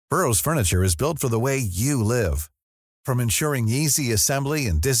Burrow's furniture is built for the way you live. From ensuring easy assembly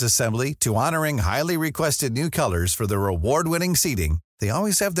and disassembly to honoring highly requested new colors for their award-winning seating, they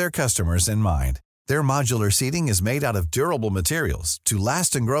always have their customers in mind. Their modular seating is made out of durable materials to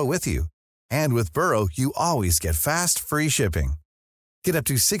last and grow with you. And with Burrow, you always get fast, free shipping. Get up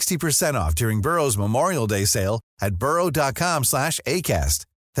to 60% off during Burrow's Memorial Day sale at burrow.com/ACAST.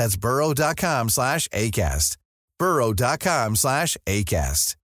 That's burrow.com/ACAST.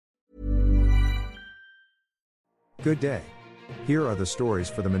 burrow.com/ACAST. Good day. Here are the stories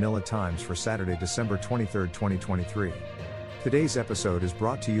for the Manila Times for Saturday, December 23, 2023. Today's episode is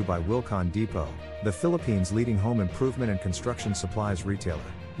brought to you by Wilcon Depot, the Philippines' leading home improvement and construction supplies retailer,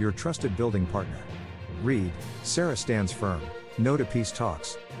 your trusted building partner. Read, Sara stands firm, no to peace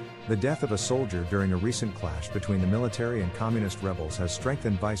talks. The death of a soldier during a recent clash between the military and communist rebels has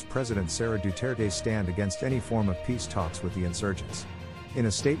strengthened Vice President Sara Duterte's stand against any form of peace talks with the insurgents. In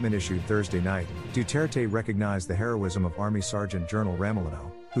a statement issued Thursday night, Duterte recognized the heroism of Army Sergeant General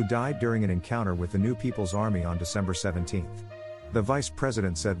Ramolino, who died during an encounter with the New People's Army on December 17. The vice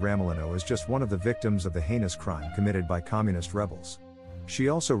president said Ramolino is just one of the victims of the heinous crime committed by communist rebels. She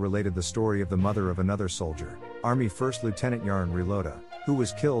also related the story of the mother of another soldier, Army First Lieutenant Yaron Reloda, who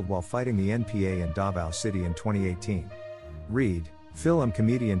was killed while fighting the NPA in Davao City in 2018. Read, film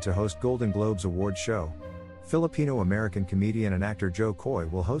comedian to host Golden Globes Award show. Filipino-American comedian and actor Joe Coy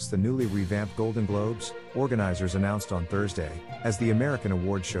will host the newly revamped Golden Globes, organizers announced on Thursday, as the American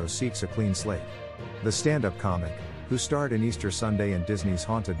award show seeks a clean slate. The stand-up comic, who starred in Easter Sunday and Disney's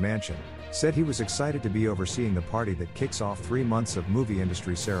Haunted Mansion, said he was excited to be overseeing the party that kicks off 3 months of movie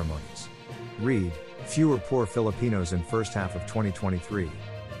industry ceremonies. Read, fewer poor Filipinos in first half of 2023.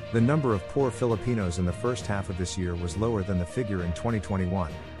 The number of poor Filipinos in the first half of this year was lower than the figure in 2021,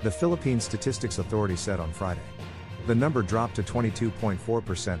 the Philippine Statistics Authority said on Friday. The number dropped to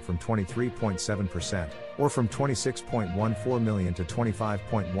 22.4% from 23.7%, or from 26.14 million to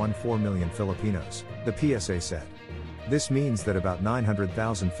 25.14 million Filipinos, the PSA said. This means that about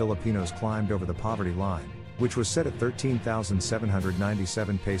 900,000 Filipinos climbed over the poverty line, which was set at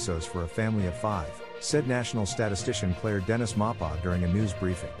 13,797 pesos for a family of 5, said national statistician Claire Dennis Mapa during a news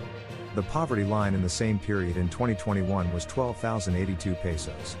briefing. The poverty line in the same period in 2021 was 12,082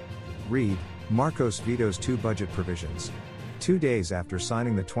 pesos. Read, Marcos vetoes 2 budget provisions. 2 days after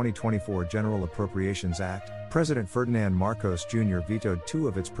signing the 2024 General Appropriations Act, President Ferdinand Marcos Jr. vetoed 2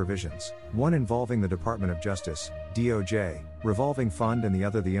 of its provisions, one involving the Department of Justice, DOJ, revolving fund, and the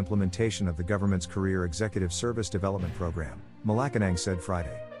other the implementation of the government's Career Executive Service Development Program, Malacanang said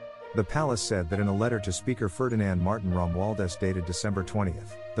Friday. The palace said that in a letter to Speaker Ferdinand Martin Romualdez dated December 20,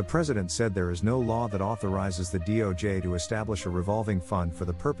 the president said there is no law that authorizes the DOJ to establish a revolving fund for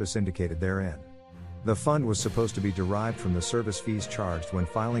the purpose indicated therein. The fund was supposed to be derived from the service fees charged when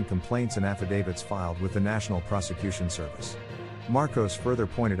filing complaints and affidavits filed with the National Prosecution Service. Marcos further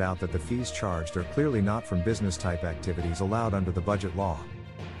pointed out that the fees charged are clearly not from business-type activities allowed under the budget law.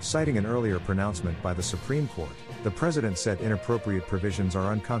 Citing an earlier pronouncement by the Supreme Court, the president said inappropriate provisions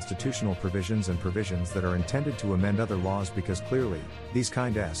are unconstitutional provisions and provisions that are intended to amend other laws because clearly, these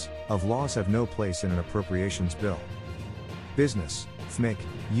kinds of laws have no place in an appropriations bill. Business, FMIC,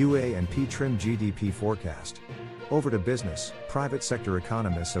 UA&P trim GDP forecast. Over to business, private sector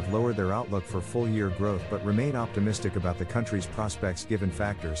economists have lowered their outlook for full-year growth but remain optimistic about the country's prospects given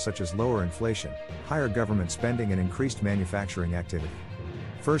factors such as lower inflation, higher government spending and increased manufacturing activity.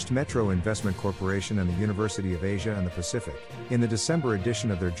 First Metro Investment Corporation and the University of Asia and the Pacific, in the December edition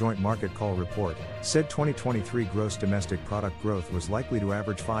of their joint market call report, said 2023 gross domestic product growth was likely to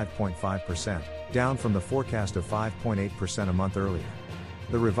average 5.5%, down from the forecast of 5.8% a month earlier.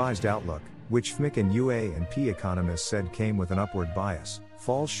 The revised outlook, which FMIC and UA&P economists said came with an upward bias,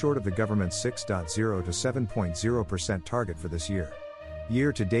 falls short of the government's 6.0 to 7.0% target for this year.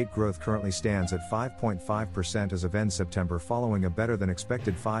 Year-to-date growth currently stands at 5.5% as of end September, following a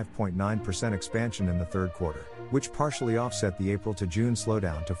better-than-expected 5.9% expansion in the third quarter, which partially offset the April to June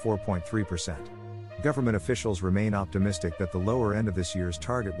slowdown to 4.3%. Government officials remain optimistic that the lower end of this year's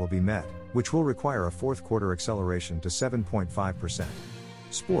target will be met, which will require a fourth-quarter acceleration to 7.5%.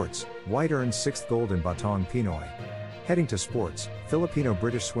 Sports, White earns 6th gold in Batong Pinoy. Heading to sports,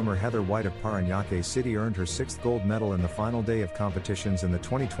 Filipino-British swimmer Heather White of Parañaque City earned her 6th gold medal in the final day of competitions in the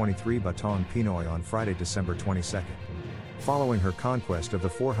 2023 Batong Pinoy on Friday, December 22. Following her conquest of the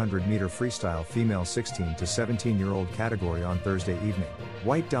 400-meter freestyle female 16 to 17-year-old category on Thursday evening,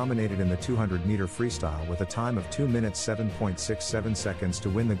 White dominated in the 200-meter freestyle with a time of 2 minutes 7.67 seconds to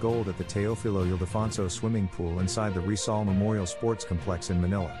win the gold at the Teofilo Ildefonso swimming pool inside the Rizal Memorial Sports Complex in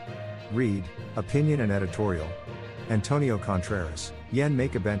Manila. Read, opinion and editorial. Antonio Contreras, Yen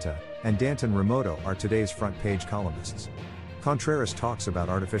Makabenta and Danton Remoto are today's front page columnists. Contreras talks about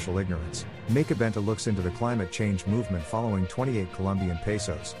artificial ignorance, Makabenta looks into the climate change movement following 28 Colombian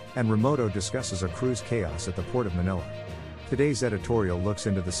pesos, and Remoto discusses a cruise chaos at the port of Manila. Today's editorial looks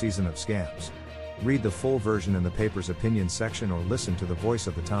into the season of scams. Read the full version in the paper's opinion section or listen to the voice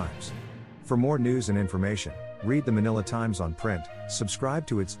of the Times. For more news and information, read the Manila Times on print, subscribe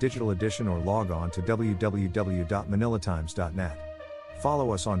to its digital edition or log on to www.manilatimes.net.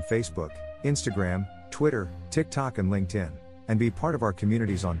 Follow us on Facebook, Instagram, Twitter, TikTok and LinkedIn, and be part of our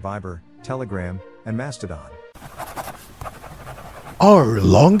communities on Viber, Telegram, and Mastodon. Our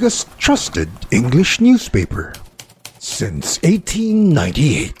longest trusted English newspaper since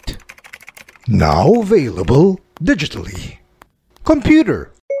 1898. Now available digitally.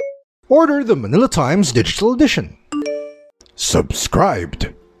 Computer. Order the Manila Times Digital Edition.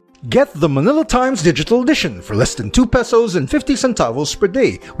 Subscribed. Get the Manila Times Digital Edition for less than 2 pesos and 50 centavos per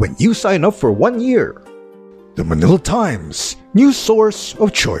day when you sign up for 1 year. The Manila Times, news source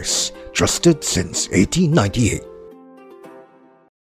of choice, trusted since 1898.